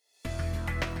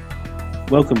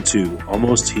Welcome to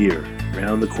Almost Here,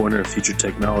 Round the Corner Future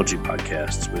Technology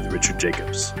podcasts with Richard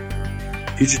Jacobs.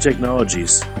 Future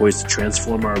technologies poised to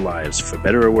transform our lives for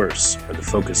better or worse are the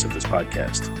focus of this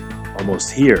podcast.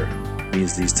 Almost here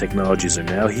means these technologies are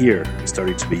now here and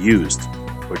starting to be used,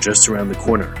 or just around the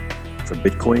corner, from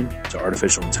Bitcoin to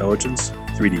artificial intelligence,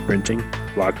 3D printing,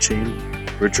 blockchain,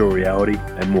 virtual reality,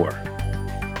 and more.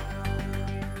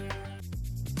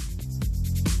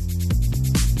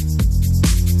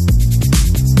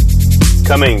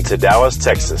 Coming to Dallas,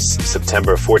 Texas,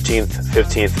 September 14th,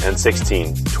 15th, and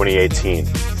 16th, 2018,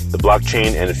 the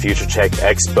Blockchain and Future Tech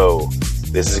Expo.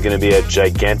 This is going to be a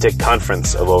gigantic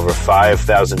conference of over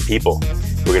 5,000 people.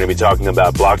 We're going to be talking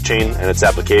about blockchain and its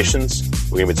applications.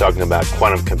 We're going to be talking about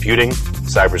quantum computing,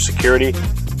 cybersecurity,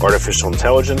 artificial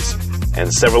intelligence,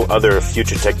 and several other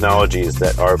future technologies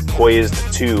that are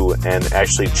poised to and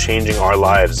actually changing our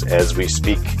lives as we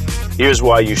speak. Here's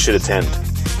why you should attend.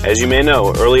 As you may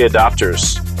know, early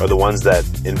adopters are the ones that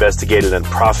investigated and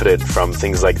profited from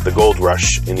things like the gold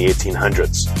rush in the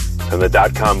 1800s, from the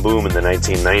dot-com boom in the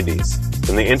 1990s,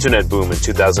 from the internet boom in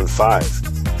 2005,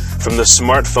 from the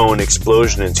smartphone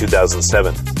explosion in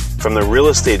 2007, from the real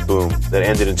estate boom that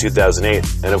ended in 2008,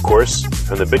 and of course,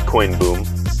 from the Bitcoin boom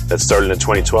that started in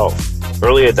 2012.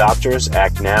 Early adopters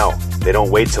act now. They don't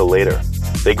wait till later.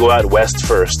 They go out west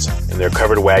first. In their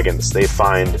covered wagons, they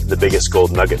find the biggest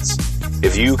gold nuggets.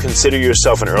 If you consider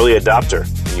yourself an early adopter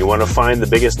and you want to find the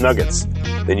biggest nuggets,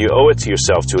 then you owe it to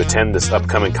yourself to attend this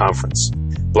upcoming conference.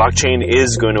 Blockchain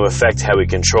is going to affect how we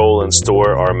control and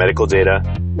store our medical data,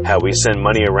 how we send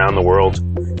money around the world,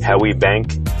 how we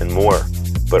bank, and more.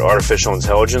 But artificial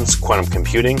intelligence, quantum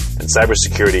computing, and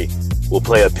cybersecurity will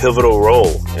play a pivotal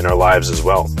role in our lives as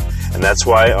well. And that's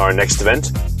why our next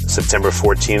event, September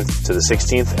 14th to the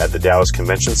 16th at the Dallas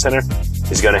Convention Center,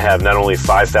 is going to have not only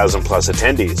 5,000 plus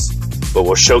attendees, but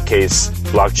will showcase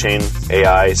blockchain,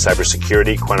 AI,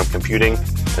 cybersecurity, quantum computing,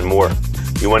 and more.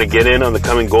 You want to get in on the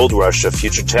coming gold rush of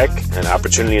future tech and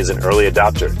opportunity as an early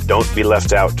adopter. Don't be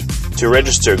left out. To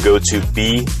register, go to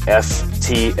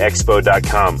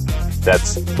bftexpo.com.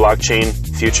 That's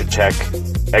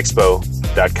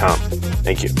blockchainfuturetechexpo.com.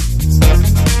 Thank you.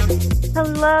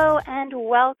 Hello and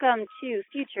welcome to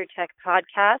Future Tech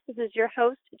Podcast. This is your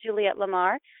host, Juliette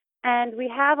Lamar, and we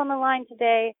have on the line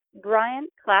today Brian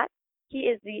Klatt. He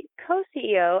is the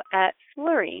co-CEO at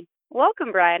Flurry.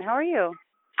 Welcome, Brian. How are you?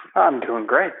 I'm doing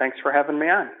great. Thanks for having me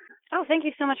on. Oh, thank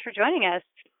you so much for joining us.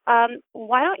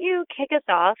 Why don't you kick us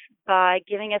off by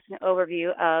giving us an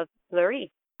overview of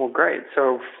Flurry? Well, great.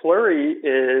 So Flurry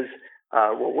is,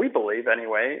 what we believe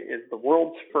anyway, is the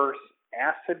world's first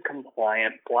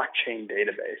ACID-compliant blockchain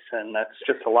database. And that's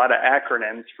just a lot of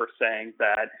acronyms for saying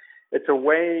that it's a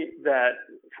way that,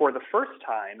 for the first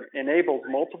time, enables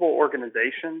multiple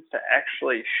organizations to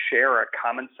actually share a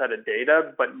common set of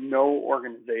data, but no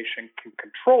organization can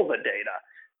control the data.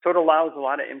 So it allows a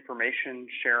lot of information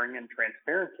sharing and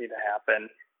transparency to happen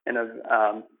in a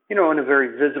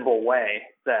very visible way,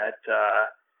 that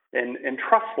in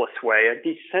trustless way, a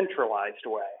decentralized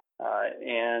way.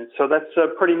 And so that's a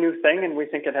pretty new thing, and we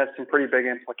think it has some pretty big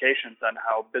implications on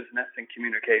how business and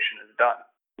communication is done.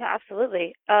 Yeah,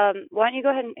 absolutely. Why don't you go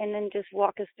ahead and then just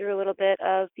walk us through a little bit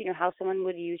of, how someone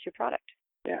would use your product?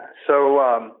 Yeah.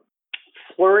 So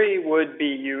Flurry would be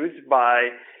used by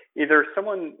either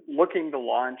someone looking to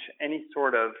launch any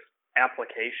sort of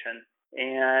application,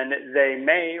 and they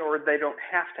may or they don't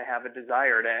have to have a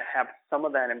desire to have some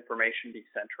of that information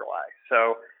decentralized.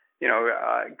 So,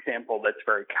 example that's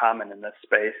very common in this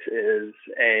space is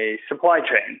a supply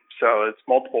chain. So it's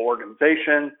multiple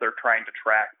organizations. They're trying to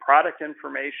track product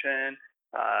information,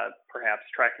 perhaps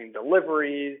tracking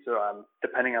deliveries,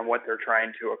 depending on what they're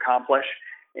trying to accomplish.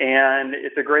 And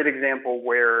it's a great example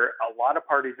where a lot of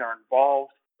parties are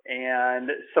involved,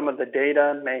 and some of the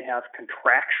data may have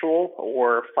contractual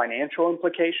or financial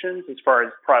implications as far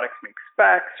as products meet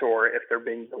specs or if they're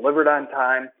being delivered on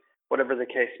time, whatever the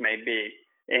case may be.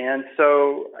 And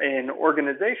so an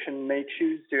organization may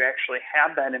choose to actually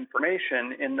have that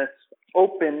information in this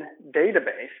open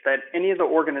database that any of the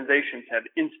organizations have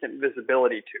instant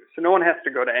visibility to. So no one has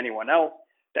to go to anyone else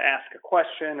to ask a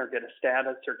question or get a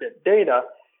status or get data.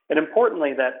 And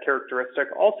importantly, that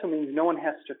characteristic also means no one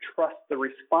has to trust the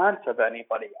response of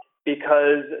anybody else,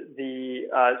 because the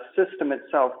system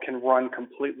itself can run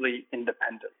completely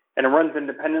independent. And it runs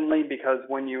independently because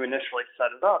when you initially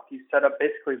set it up, you set up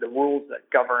basically the rules that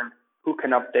govern who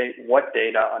can update what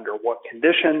data under what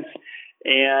conditions,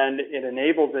 and it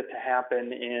enables it to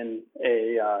happen in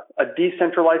a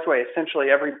decentralized way.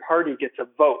 Essentially, every party gets a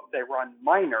vote. They run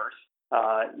miners,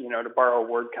 to borrow a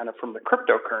word kind of from the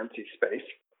cryptocurrency space.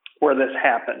 where this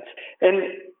happens.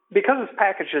 And because it's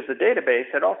packaged as a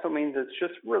database, it also means it's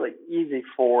just really easy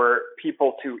for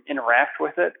people to interact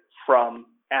with it from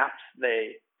apps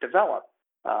they develop.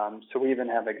 So we even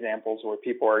have examples where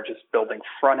people are just building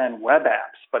front-end web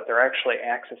apps, but they're actually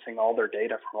accessing all their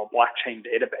data from a blockchain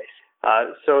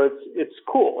database. So it's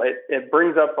cool. It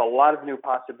brings up a lot of new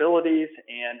possibilities,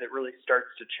 and it really starts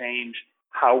to change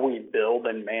how we build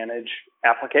and manage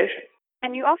applications.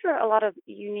 And you offer a lot of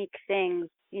unique things.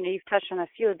 You've touched on a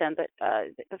few of them, but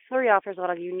Flurry offers a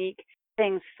lot of unique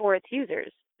things for its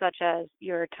users, such as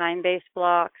your time-based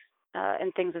blocks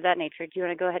and things of that nature. Do you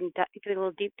want to go ahead and do a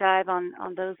little deep dive on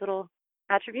those little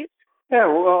attributes? Yeah,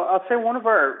 well, I'll say one of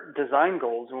our design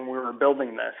goals when we were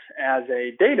building this as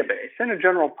a database and a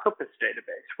general purpose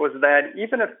database was that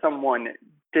even if someone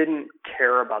didn't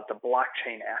care about the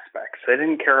blockchain aspects, they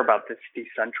didn't care about this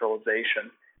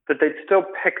decentralization, that they'd still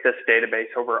pick this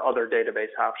database over other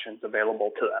database options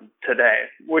available to them today,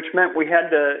 which meant we had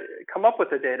to come up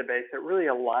with a database that really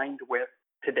aligned with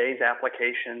today's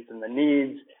applications and the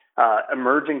needs,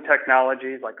 emerging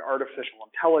technologies like artificial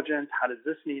intelligence. How does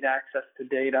this need access to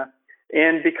data?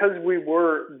 And because we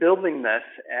were building this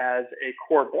as a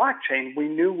core blockchain, we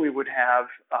knew we would have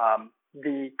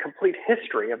the complete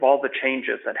history of all the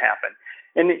changes that happen.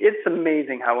 And it's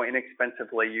amazing how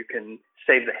inexpensively you can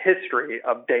save the history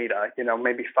of data.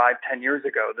 Maybe 5-10 years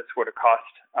ago, this would have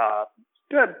cost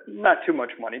not too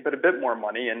much money, but a bit more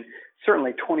money. And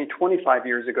certainly 20-25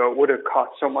 years ago, it would have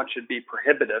cost so much it'd be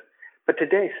prohibitive. But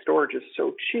today, storage is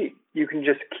so cheap. You can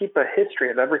just keep a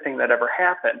history of everything that ever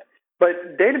happened.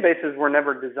 But databases were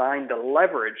never designed to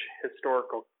leverage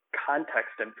historical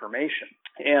context information.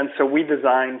 And so we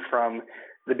designed from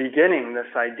the beginning this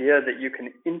idea that you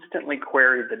can instantly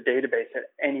query the database at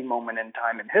any moment in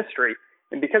time in history.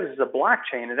 And because it's a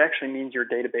blockchain, it actually means your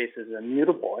database is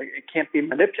immutable. It can't be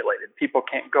manipulated. People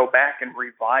can't go back and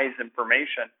revise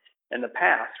information in the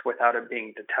past without it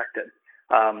being detected.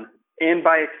 And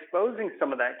by exposing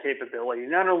some of that capability,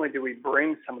 not only do we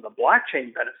bring some of the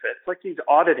blockchain benefits, like these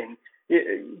auditing,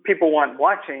 people want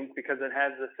blockchains because it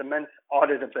has this immense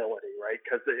auditability, right?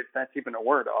 Because if that's even a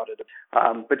word,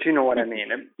 auditable. But you know what I mean.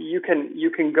 You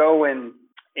can go and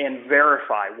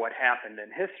verify what happened in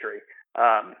history.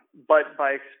 But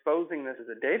by exposing this as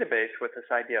a database with this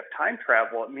idea of time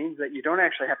travel, it means that you don't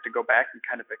actually have to go back and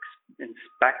kind of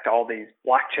inspect all these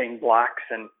blockchain blocks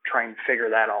and try and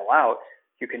figure that all out.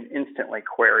 You can instantly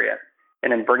query it.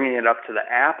 And in bringing it up to the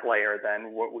app layer,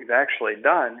 then what we've actually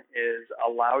done is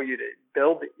allow you to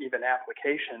build even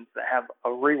applications that have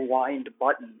a rewind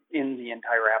button in the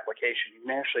entire application. You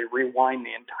can actually rewind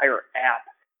the entire app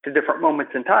to different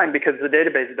moments in time because the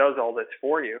database does all this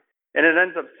for you. And it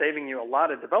ends up saving you a lot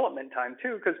of development time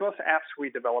too, because most apps we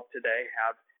develop today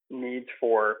have needs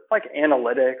for like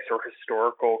analytics or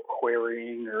historical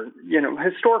querying or,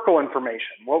 historical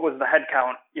information. What was the head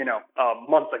count, a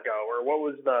month ago, or what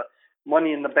was the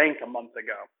money in the bank a month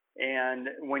ago? And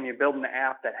when you build an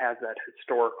app that has that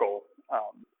historical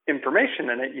information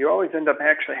in it, you always end up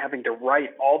actually having to write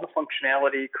all the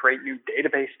functionality, create new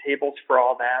database tables for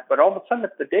all that. But all of a sudden,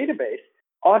 if the database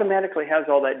automatically has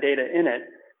all that data in it,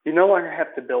 you no longer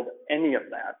have to build any of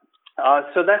that.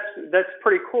 So that's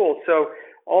pretty cool. So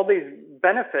all these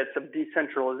benefits of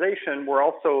decentralization, we're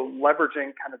also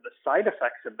leveraging kind of the side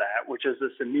effects of that, which is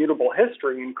this immutable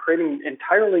history, and creating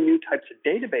entirely new types of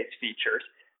database features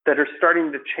that are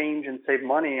starting to change and save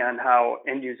money on how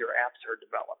end user apps are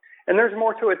developed. And there's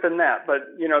more to it than that, but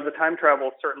the time travel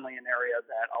is certainly an area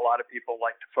that a lot of people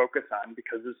like to focus on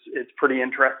because it's pretty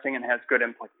interesting and has good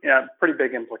pretty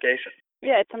big implications.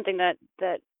 Yeah, it's something that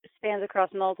spans across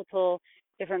multiple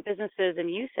different businesses and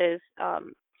uses.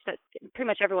 So pretty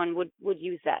much everyone would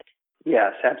use that.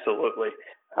 Yes, absolutely.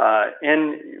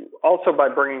 And also by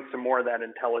bringing some more of that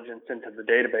intelligence into the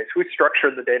database, we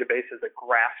structured the database as a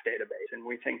graph database, and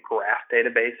we think graph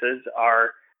databases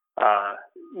are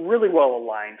really well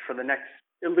aligned for the next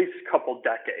at least couple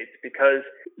decades because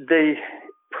they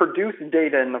produce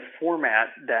data in the format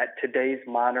that today's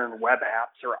modern web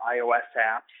apps or iOS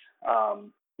apps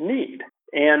need.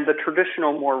 And the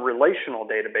traditional, more relational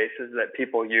databases that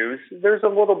people use, there's a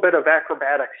little bit of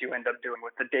acrobatics you end up doing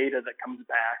with the data that comes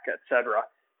back, et cetera,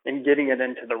 and getting it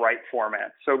into the right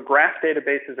format. So graph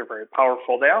databases are very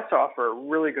powerful. They also offer a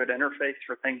really good interface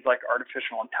for things like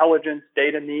artificial intelligence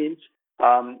data needs,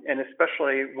 and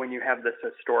especially when you have this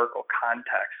historical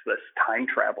context, this time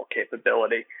travel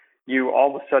capability, you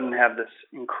all of a sudden have this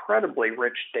incredibly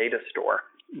rich data store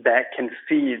that can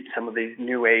feed some of these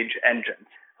new age engines.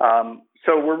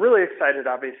 So we're really excited,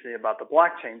 obviously, about the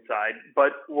blockchain side,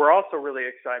 but we're also really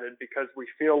excited because we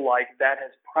feel like that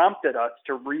has prompted us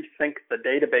to rethink the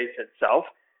database itself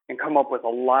and come up with a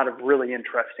lot of really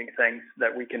interesting things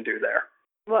that we can do there.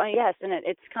 Well, yes, and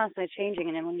it's constantly changing,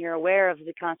 and then when you're aware of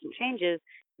the constant changes,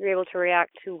 you're able to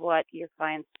react to what your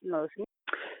clients most need.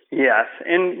 Yes,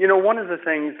 and one of the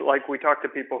things, like we talk to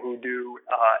people who do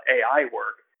AI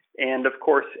work, and of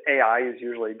course AI is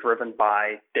usually driven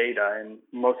by data, and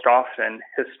most often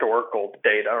historical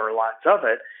data or lots of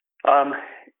it.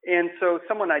 And so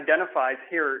someone identifies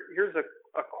here's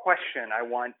a question I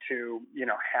want to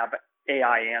have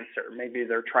AI answer. Maybe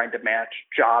they're trying to match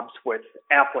jobs with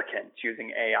applicants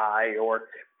using AI or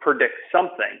predict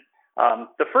something.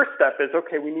 The first step is,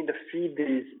 okay, we need to feed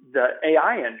the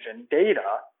AI engine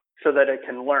data so that it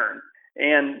can learn.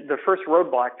 And the first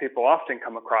roadblock people often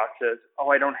come across is,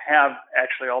 I don't have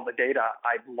actually all the data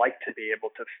I'd like to be able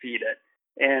to feed it.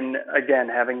 And again,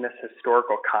 having this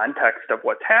historical context of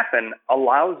what's happened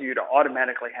allows you to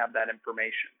automatically have that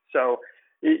information. So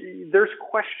there's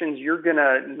questions you're going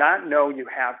to not know you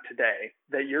have today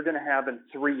that you're going to have in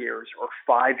 3 years or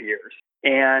 5 years.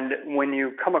 And when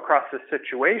you come across a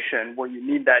situation where you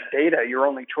need that data, your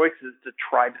only choice is to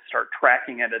try to start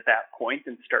tracking it at that point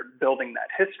and start building that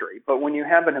history. But when you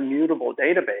have an immutable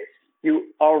database,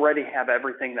 you already have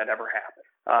everything that ever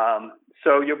happened.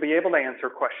 So you'll be able to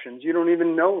answer questions you don't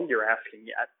even know you're asking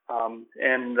yet.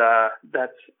 And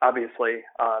that's obviously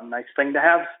a nice thing to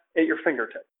have at your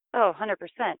fingertips. Oh, 100%.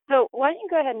 So why don't you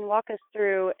go ahead and walk us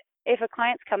through, if a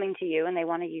client's coming to you and they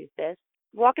want to use this,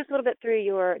 walk us a little bit through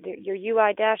your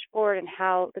UI dashboard and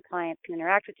how the clients can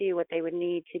interact with you, what they would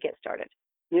need to get started.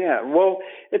 Yeah, well,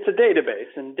 it's a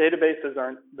database, and databases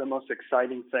aren't the most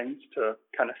exciting things to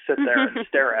kind of sit there and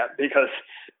stare at, because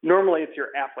normally it's your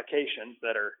applications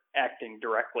that are acting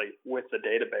directly with the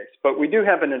database. But we do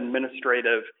have an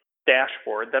administrative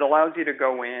dashboard that allows you to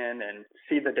go in and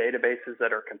see the databases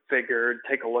that are configured,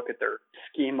 take a look at their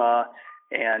schema,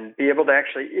 and be able to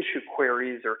actually issue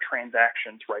queries or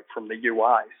transactions right from the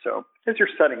UI. So as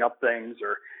you're setting up things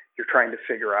or you're trying to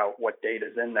figure out what data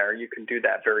is in there, you can do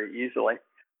that very easily.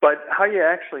 But how you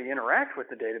actually interact with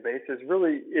the database is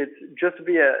it's just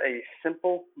via a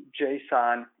simple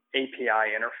JSON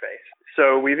API interface.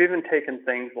 So we've even taken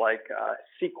things like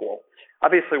SQL.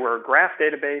 Obviously, we're a graph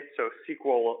database, so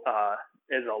SQL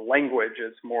as a language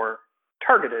is more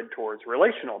targeted towards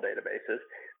relational databases.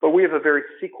 But we have a very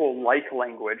SQL-like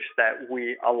language that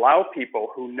we allow people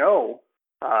who know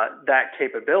that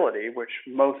capability, which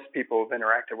most people have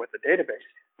interacted with the database,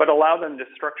 but allow them to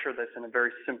structure this in a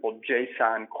very simple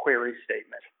JSON query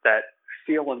statement that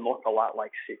feel and look a lot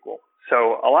like SQL.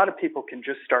 So a lot of people can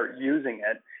just start using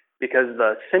it because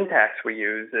the syntax we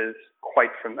use is quite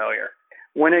familiar.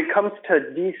 When it comes to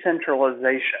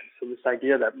decentralization, so this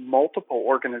idea that multiple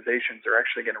organizations are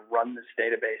actually going to run this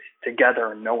database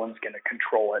together and no one's going to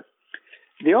control it,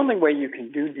 the only way you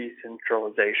can do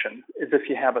decentralization is if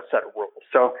you have a set of rules.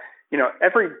 So,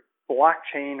 every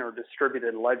blockchain or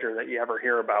distributed ledger that you ever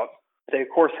hear about, they of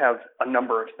course have a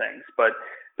number of things, but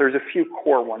there's a few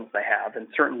core ones they have, and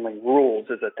certainly rules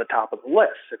is at the top of the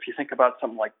list. If you think about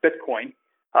something like Bitcoin,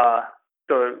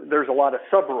 there's a lot of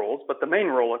sub-rules, but the main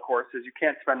rule, of course, is you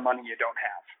can't spend money you don't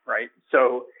have, right?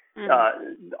 So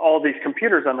all these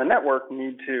computers on the network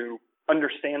need to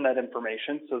understand that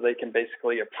information so they can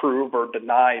basically approve or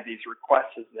deny these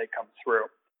requests as they come through.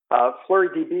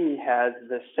 FlurryDB has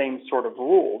the same sort of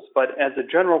rules, but as a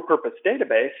general purpose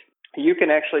database, you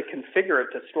can actually configure it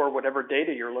to store whatever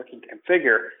data you're looking to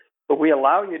configure, but we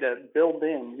allow you to build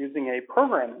in, using a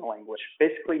programming language,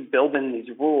 basically build in these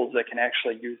rules that can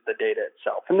actually use the data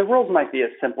itself. And the rules might be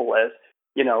as simple as,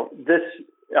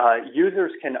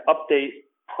 users can update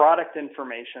product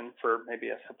information for maybe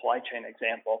a supply chain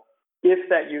example if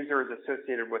that user is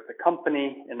associated with the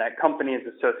company and that company is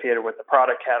associated with the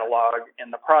product catalog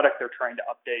and the product they're trying to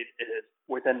update is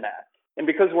within that. And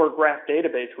because we're a graph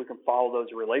database, we can follow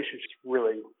those relationships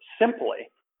really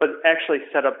simply, but actually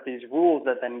set up these rules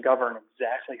that then govern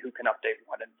exactly who can update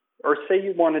what. Or say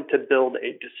you wanted to build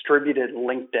a distributed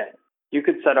LinkedIn. You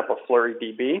could set up a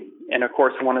FlurryDB, and of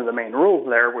course one of the main rules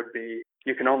there would be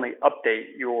you can only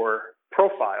update your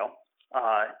profile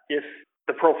if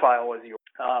the profile is yours.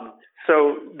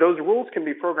 So those rules can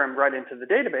be programmed right into the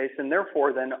database, and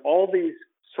therefore then all these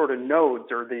sort of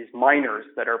nodes or these miners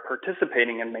that are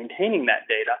participating in maintaining that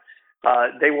data,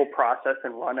 they will process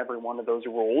and run every one of those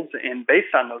rules, and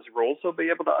based on those rules, they'll be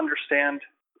able to understand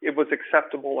it was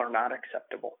acceptable or not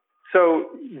acceptable. So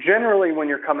generally, when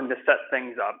you're coming to set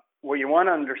things up, what you want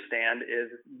to understand is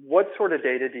what sort of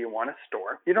data do you want to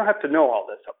store? You don't have to know all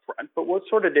this up front. want, but what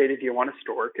sort of data do you want to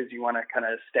store? Because you want to kind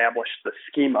of establish the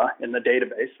schema in the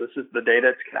database. This is the data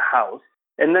it's going to house.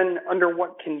 And then under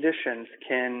what conditions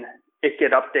can it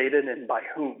get updated and by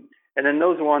whom? And then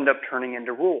those will end up turning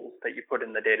into rules that you put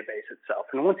in the database itself.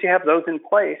 And once you have those in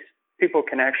place, people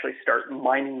can actually start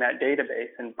mining that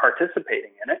database and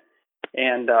participating in it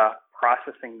and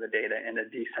processing the data in a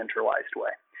decentralized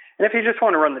way. And if you just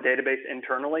want to run the database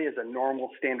internally as a normal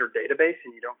standard database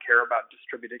and you don't care about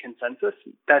distributed consensus,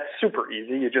 that's super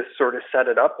easy. You just sort of set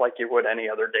it up like you would any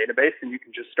other database, and you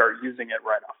can just start using it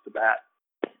right off the bat.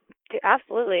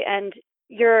 Absolutely. And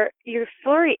your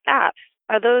Flurry apps,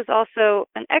 are those also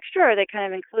an extra, or are they kind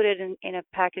of included in a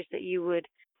package that you would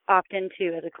opt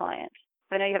into as a client?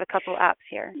 I know you have a couple apps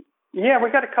here. Yeah,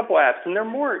 we've got a couple apps, and they're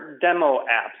more demo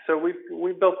apps. So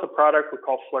we built a product we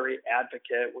call Flurry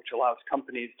Advocate, which allows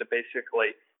companies to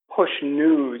basically push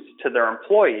news to their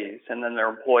employees, and then their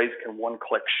employees can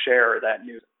one-click share that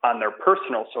news on their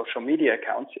personal social media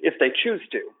accounts if they choose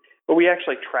to. But we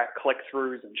actually track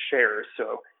click-throughs and shares,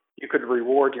 so you could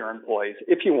reward your employees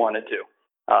if you wanted to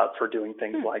for doing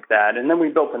things like that. And then we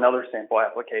built another sample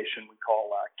application we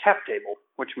call Cap Table,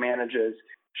 which manages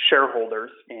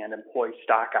shareholders and employee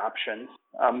stock options,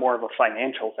 more of a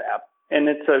financials app. And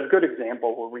it's a good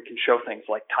example where we can show things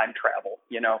like time travel.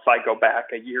 You know, if I go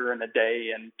back a year and a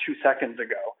day and 2 seconds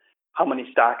ago, how many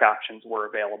stock options were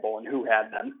available and who had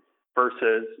them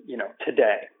versus,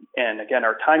 today. And again,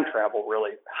 our time travel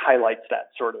really highlights that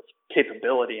sort of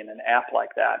capability in an app like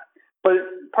that. But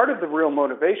part of the real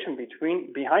motivation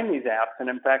behind these apps, and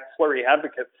in fact, Flurry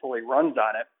Advocate fully runs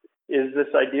on it, is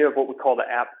this idea of what we call the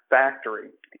app factory.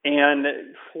 And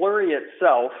Flurry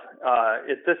itself,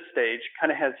 at this stage,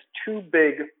 kind of has two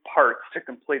big parts to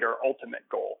complete our ultimate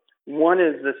goal. One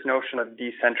is this notion of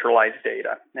decentralized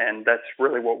data, and that's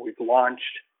really what we've launched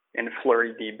in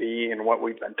FlurryDB and what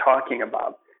we've been talking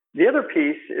about. The other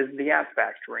piece is the app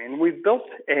factory, and we've built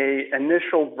an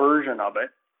initial version of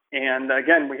it. And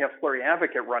again, we have Flurry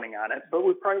Advocate running on it, but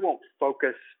we probably won't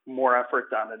focus more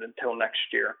efforts on it until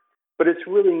next year. But it's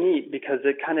really neat because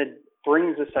it kind of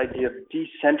brings this idea of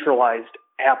decentralized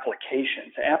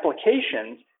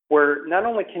applications where not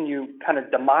only can you kind of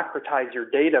democratize your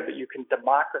data, but you can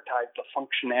democratize the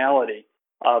functionality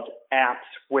of apps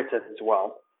with it as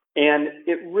well. And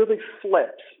it really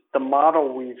flips the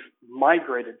model we've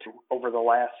migrated to over the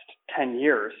last 10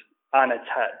 years on its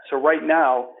head. So right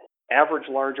now, average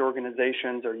large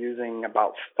organizations are using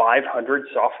about 500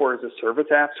 software as a service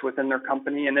apps within their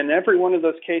company. And in every one of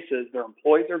those cases, their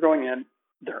employees are going in,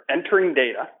 they're entering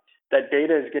data. That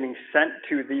data is getting sent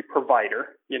to the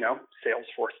provider,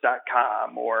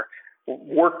 Salesforce.com or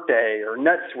Workday or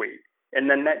NetSuite. And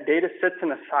then that data sits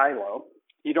in a silo.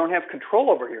 You don't have control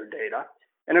over your data.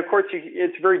 And of course,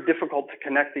 it's very difficult to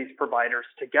connect these providers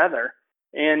together.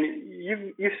 And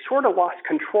you sort of lost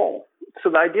control. So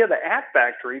the idea of the app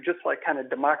factory, just like kind of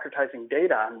democratizing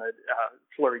data on the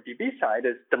FlurryDB side,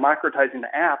 is democratizing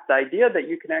the app. The idea that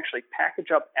you can actually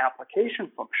package up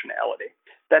application functionality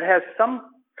that has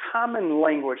some common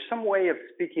language, some way of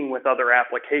speaking with other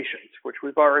applications, which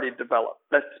we've already developed.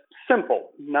 That's simple,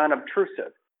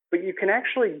 non-obtrusive. But you can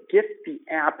actually get the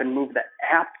app and move the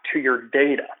app to your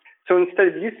data. So instead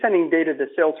of you sending data to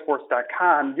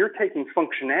Salesforce.com, you're taking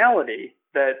functionality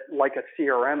that, like a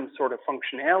CRM sort of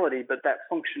functionality, but that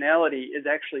functionality is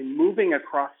actually moving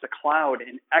across the cloud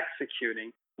and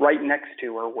executing right next to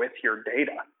or with your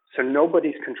data. So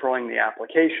nobody's controlling the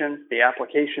applications. The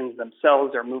applications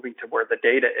themselves are moving to where the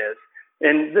data is.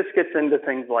 And this gets into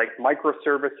things like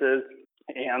microservices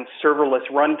and serverless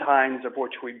runtimes, of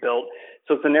which we built.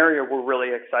 So it's an area we're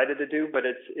really excited to do, but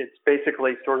it's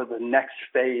basically sort of the next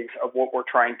phase of what we're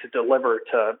trying to deliver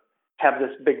to have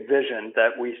this big vision that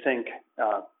we think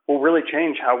will really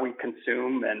change how we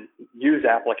consume and use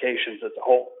applications as a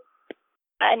whole.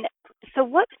 And so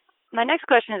my next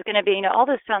question is going to be, all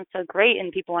this sounds so great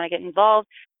and people want to get involved.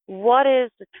 What is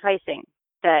the pricing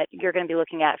that you're going to be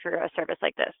looking at for a service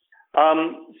like this?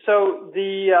 So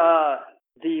the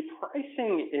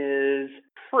pricing is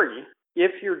free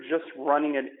if you're just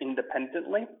running it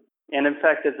independently. And in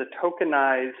fact, as a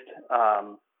tokenized,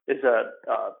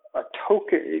 a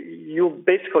token, you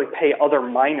basically pay other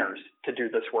miners to do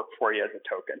this work for you as a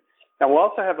token. Now, we'll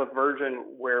also have a version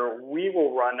where we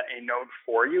will run a node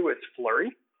for you as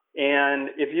Flurry. And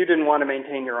if you didn't want to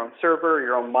maintain your own server,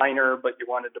 your own miner, but you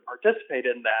wanted to participate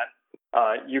in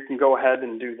that, you can go ahead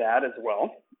and do that as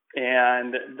well.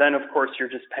 And then, of course, you're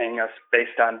just paying us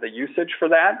based on the usage for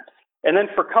that. And then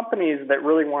for companies that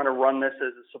really want to run this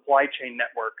as a supply chain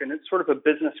network, and it's sort of a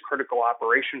business critical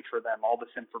operation for them, all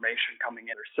this information coming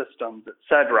in their systems, et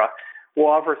cetera, we'll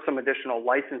offer some additional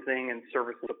licensing and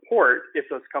service support if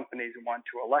those companies want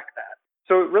to elect that.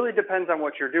 So it really depends on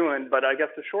what you're doing, but I guess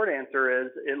the short answer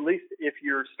is, at least if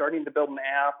you're starting to build an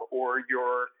app or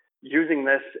you're using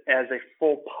this as a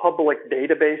full public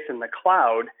database in the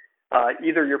cloud,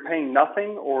 either you're paying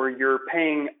nothing or you're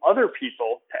paying other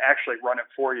people to actually run it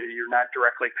for you. You're not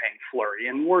directly paying Flurry.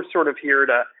 And we're sort of here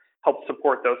to help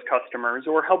support those customers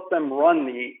or help them run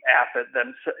the app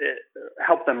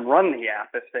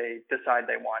if they decide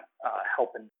they want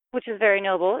help. Which is very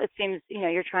noble. It seems,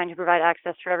 you're trying to provide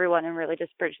access for everyone and really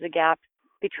just bridge the gap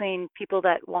between people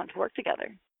that want to work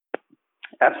together.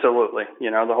 Absolutely.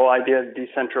 The whole idea of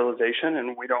decentralization,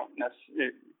 and we don't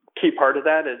necessarily, key part of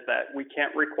that is that we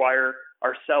can't require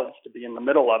ourselves to be in the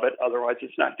middle of it. Otherwise,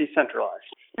 it's not decentralized.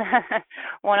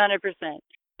 100%.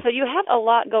 So you have a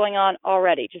lot going on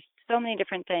already, just so many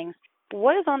different things.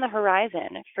 What is on the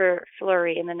horizon for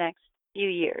Flurry in the next few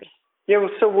years? Yeah,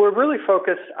 so we're really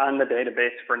focused on the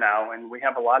database for now, and we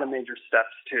have a lot of major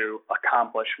steps to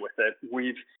accomplish with it.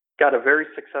 We've got a very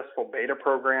successful beta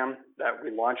program that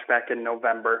we launched back in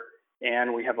November,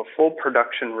 and we have a full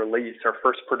production release, our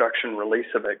first production release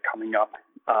of it coming up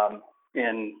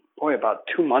in about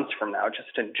 2 months from now,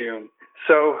 just in June.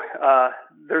 So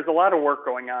there's a lot of work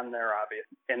going on there,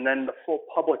 obviously. And then the full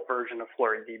public version of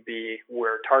FlurryDB,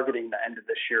 we're targeting the end of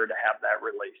this year to have that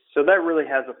released. So that really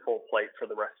has a full plate for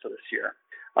the rest of this year.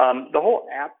 The whole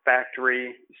App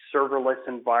Factory serverless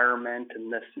environment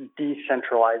and this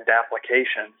decentralized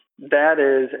application, that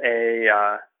is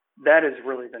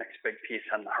really the next big piece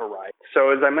on the horizon. So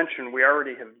as I mentioned, we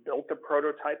already have built a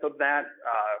prototype of that.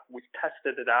 We've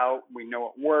tested it out. We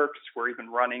know it works. We're even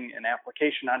running an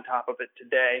application on top of it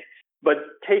today.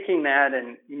 But taking that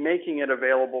and making it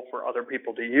available for other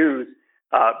people to use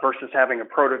versus having a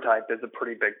prototype is a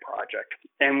pretty big project.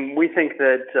 And we think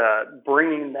that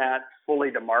bringing that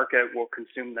fully to market will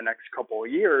consume the next couple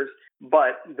of years.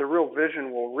 But the real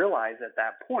vision we'll realize at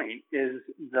that point is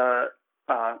the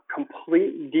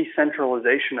complete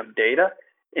decentralization of data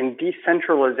and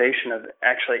decentralization of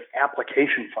actually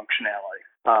application functionality.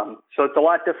 So it's a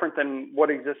lot different than what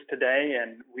exists today,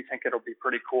 and we think it'll be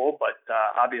pretty cool, but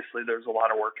obviously there's a lot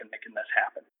of work in making this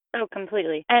happen. Oh,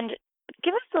 completely. And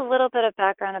give us a little bit of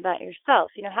background about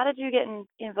yourself. How did you get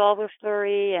involved with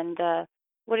Flurry, and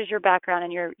what is your background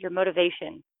and your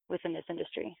motivation within this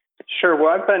industry? Sure. Well,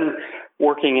 I've been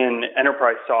working in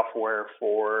enterprise software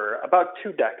for about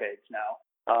 2 decades now,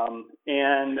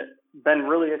 and been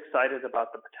really excited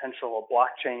about the potential of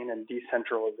blockchain and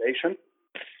decentralization.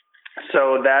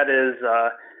 So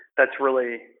that's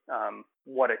really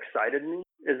what excited me.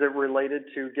 Is it related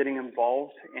to getting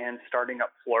involved and starting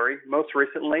up Flurry? Most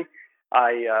recently,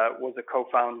 I was a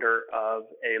co-founder of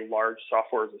a large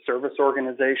software as a service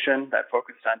organization that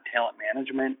focused on talent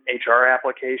management, HR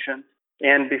applications.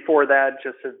 And before that,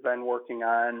 just have been working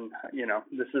on,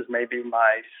 this is maybe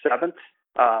my 7th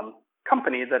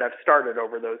company that I've started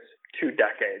over those 2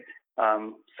 decades.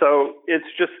 So it's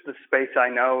just the space I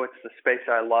know, it's the space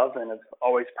I love and have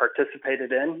always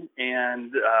participated in.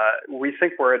 And we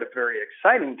think we're at a very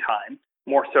exciting time,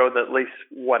 more so than at least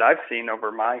what I've seen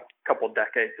over my couple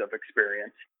decades of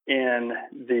experience, in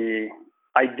the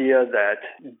idea that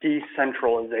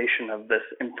decentralization of this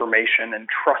information and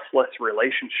trustless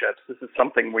relationships, this is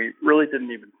something we really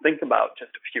didn't even think about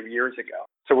just a few years ago.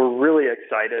 So we're really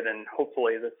excited, and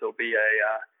hopefully this will be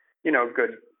a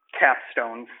good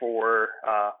capstone for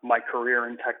my career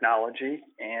in technology,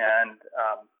 and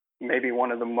maybe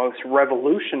one of the most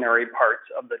revolutionary parts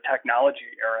of the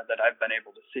technology era that I've been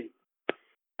able to see.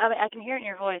 I can hear it in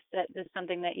your voice that this is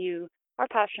something that you are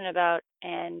passionate about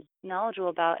and knowledgeable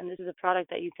about, and this is a product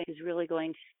that you think is really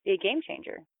going to be a game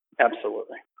changer.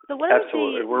 Absolutely. So what is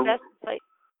the best place?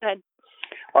 Go ahead.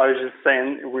 I was just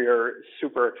saying we are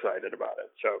super excited about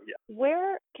it. So, yeah.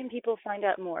 Where can people find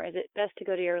out more? Is it best to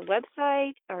go to your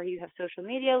website, or you have social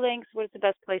media links? What is the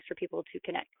best place for people to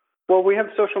connect? Well, we have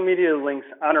social media links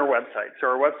on our website. So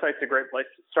our website's a great place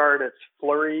to start. It's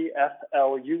flurry,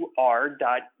 FLUR.EE.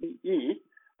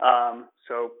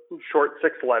 So short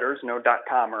 6 letters, no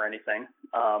 .com or anything.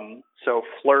 So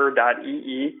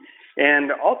flur.ee.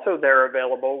 And also they're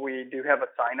available. We do have a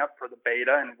sign up for the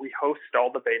beta, and we host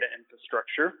all the beta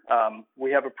infrastructure.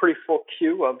 We have a pretty full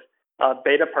queue of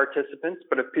beta participants,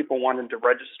 but if people wanted to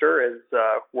register, as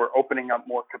we're opening up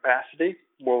more capacity,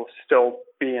 we'll still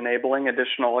be enabling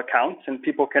additional accounts, and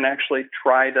people can actually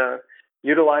try to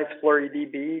utilize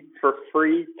FlurryDB for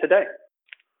free today.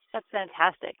 That's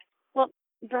fantastic. Well,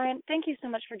 Brian, thank you so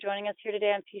much for joining us here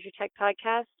today on Future Tech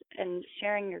Podcast and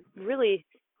sharing your really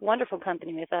wonderful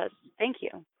company with us. Thank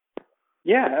you.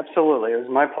 Yeah, absolutely. It was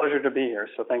my pleasure to be here,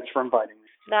 so thanks for inviting me.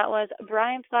 That was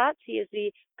Brian Platts. He is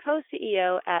the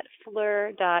co-CEO at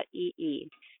Fleur.ee.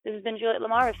 This has been Juliet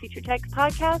Lamar of Future Tech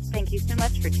Podcast. Thank you so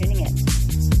much for tuning in.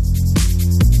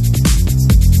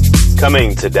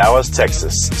 Coming to Dallas,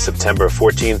 Texas, September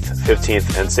 14th,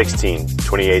 15th, and 16th,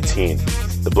 2018,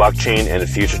 the Blockchain and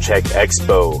Future Tech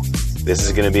Expo. This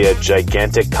is going to be a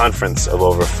gigantic conference of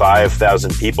over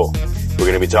 5,000 people. We're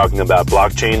going to be talking about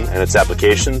blockchain and its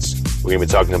applications. We're going to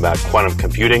be talking about quantum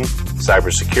computing,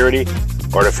 cybersecurity,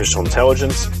 artificial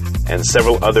intelligence, and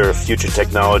several other future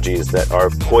technologies that are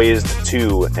poised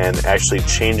to and actually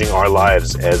changing our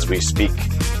lives as we speak.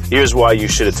 Here's why you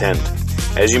should attend.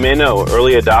 As you may know,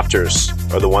 early adopters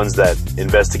are the ones that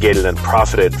investigated and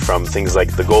profited from things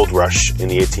like the gold rush in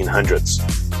the 1800s,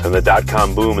 from the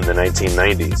dot-com boom in the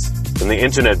 1990s, from the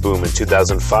internet boom in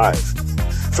 2005,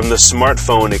 from the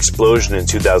smartphone explosion in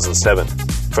 2007,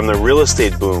 from the real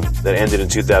estate boom that ended in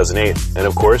 2008, and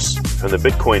of course, from the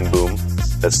Bitcoin boom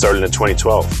that started in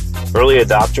 2012. Early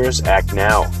adopters act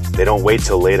now. They don't wait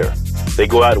till later. They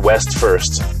go out west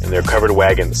first. In their covered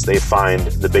wagons, they find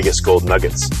the biggest gold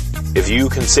nuggets. If you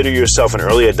consider yourself an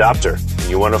early adopter and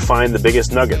you want to find the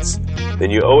biggest nuggets,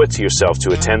 then you owe it to yourself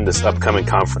to attend this upcoming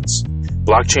conference.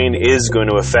 Blockchain is going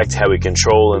to affect how we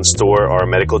control and store our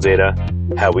medical data,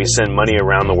 how we send money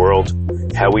around the world,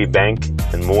 how we bank,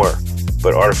 and more.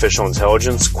 But artificial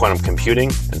intelligence, quantum computing,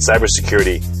 and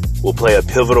cybersecurity will play a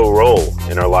pivotal role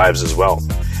in our lives as well.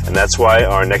 And that's why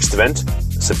our next event,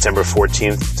 September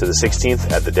 14th to the 16th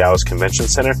at the Dallas Convention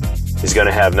Center, is going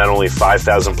to have not only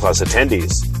 5,000 plus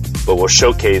attendees, but will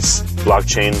showcase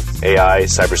blockchain, AI,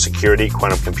 cybersecurity,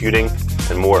 quantum computing,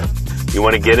 and more. You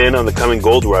want to get in on the coming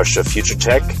gold rush of future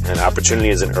tech and opportunity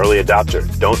as an early adopter.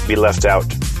 Don't be left out.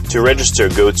 To register,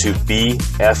 go to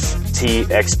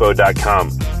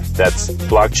bftexpo.com. That's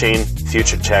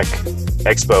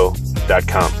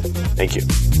blockchainfuturetechexpo.com. Thank you.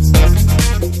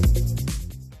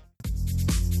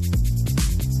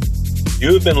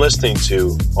 You have been listening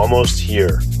to Almost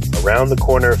Here, Around the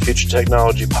Corner Future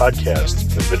Technology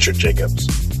Podcast with Richard Jacobs.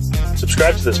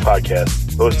 Subscribe to this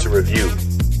podcast, post a review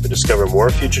to discover more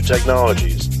future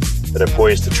technologies that are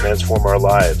poised to transform our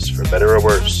lives for better or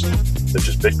worse, such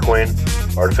as Bitcoin,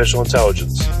 artificial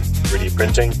intelligence, 3D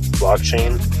printing,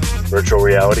 blockchain, virtual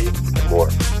reality, and more.